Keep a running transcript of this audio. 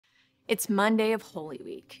It's Monday of Holy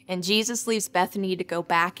Week, and Jesus leaves Bethany to go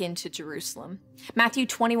back into Jerusalem. Matthew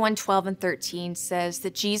 21:12 and 13 says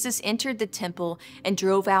that Jesus entered the temple and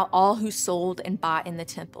drove out all who sold and bought in the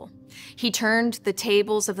temple. He turned the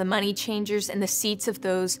tables of the money changers and the seats of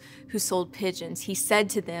those who sold pigeons. He said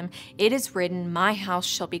to them, "It is written, my house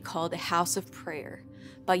shall be called a house of prayer,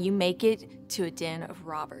 but you make it to a den of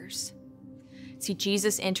robbers." See,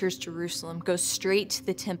 Jesus enters Jerusalem, goes straight to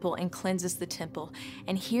the temple and cleanses the temple.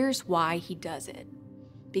 And here's why he does it.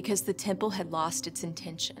 Because the temple had lost its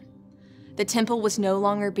intention. The temple was no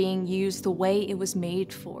longer being used the way it was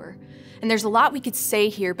made for. And there's a lot we could say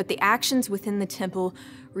here, but the actions within the temple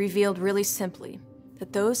revealed really simply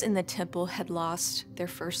that those in the temple had lost their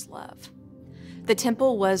first love. The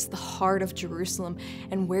temple was the heart of Jerusalem,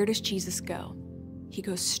 and where does Jesus go? He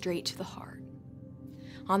goes straight to the heart.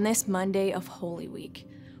 On this Monday of Holy Week,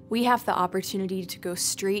 we have the opportunity to go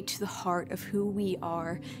straight to the heart of who we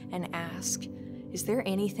are and ask, is there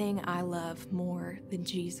anything I love more than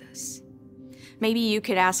Jesus? Maybe you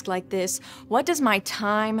could ask like this, what does my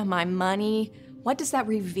time, my money, what does that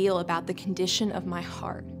reveal about the condition of my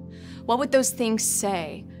heart? What would those things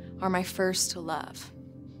say are my first love?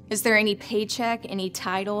 Is there any paycheck, any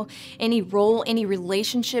title, any role, any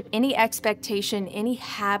relationship, any expectation, any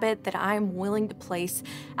habit that I am willing to place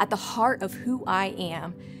at the heart of who I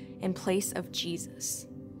am in place of Jesus?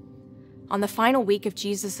 On the final week of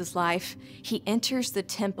Jesus' life, he enters the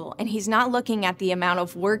temple, and he's not looking at the amount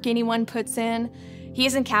of work anyone puts in. He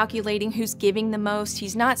isn't calculating who's giving the most.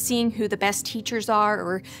 He's not seeing who the best teachers are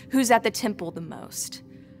or who's at the temple the most.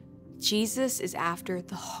 Jesus is after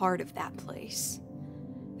the heart of that place.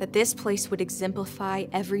 That this place would exemplify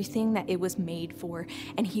everything that it was made for,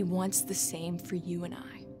 and he wants the same for you and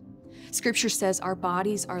I. Scripture says our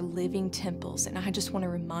bodies are living temples, and I just want to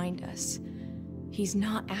remind us, he's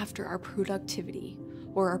not after our productivity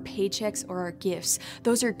or our paychecks or our gifts.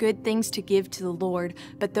 Those are good things to give to the Lord,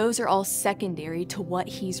 but those are all secondary to what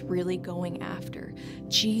he's really going after.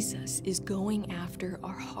 Jesus is going after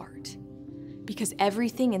our heart. Because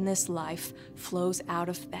everything in this life flows out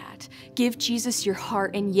of that. Give Jesus your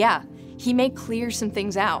heart, and yeah, he may clear some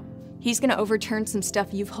things out. He's gonna overturn some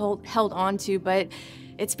stuff you've held on to, but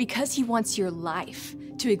it's because he wants your life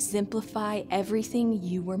to exemplify everything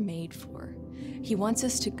you were made for. He wants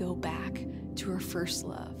us to go back to our first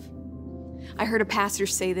love. I heard a pastor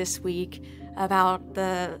say this week about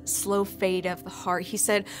the slow fade of the heart. He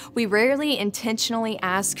said, we rarely intentionally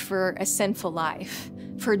ask for a sinful life,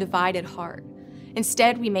 for a divided heart.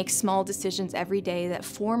 Instead, we make small decisions every day that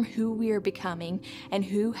form who we are becoming and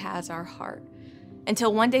who has our heart.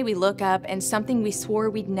 Until one day we look up and something we swore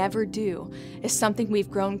we'd never do is something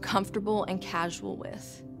we've grown comfortable and casual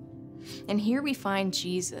with. And here we find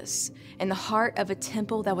Jesus in the heart of a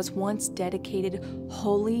temple that was once dedicated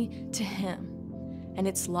wholly to him, and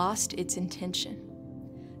it's lost its intention.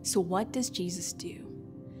 So what does Jesus do?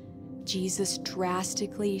 Jesus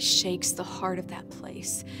drastically shakes the heart of that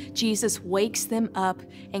place. Jesus wakes them up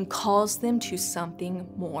and calls them to something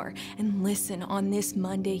more. And listen, on this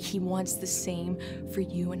Monday, he wants the same for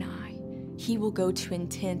you and I. He will go to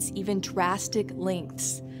intense, even drastic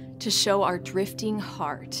lengths to show our drifting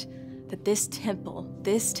heart that this temple,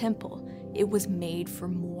 it was made for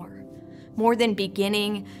more. More than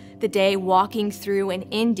beginning the day, walking through, and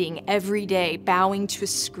ending every day bowing to a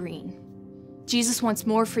screen. Jesus wants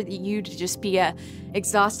more for you to just be a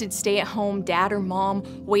exhausted stay-at-home dad or mom,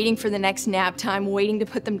 waiting for the next nap time, waiting to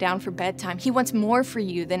put them down for bedtime. He wants more for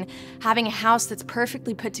you than having a house that's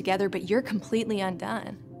perfectly put together, but you're completely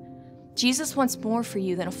undone. Jesus wants more for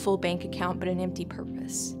you than a full bank account, but an empty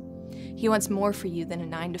purpose. He wants more for you than a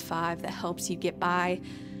 9-to-5 that helps you get by,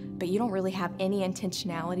 but you don't really have any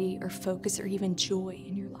intentionality or focus or even joy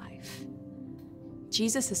in your life.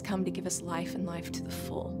 Jesus has come to give us life and life to the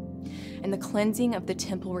full. And the cleansing of the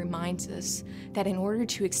temple reminds us that in order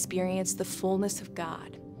to experience the fullness of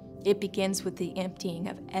God, it begins with the emptying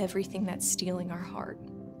of everything that's stealing our heart.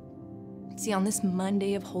 See, on this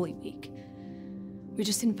Monday of Holy Week, we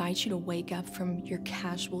just invite you to wake up from your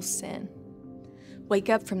casual sin. Wake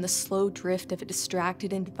up from the slow drift of a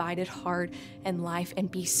distracted and divided heart and life,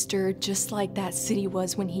 and be stirred just like that city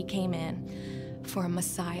was when he came in, for a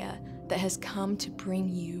Messiah that has come to bring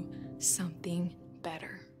you something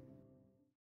better.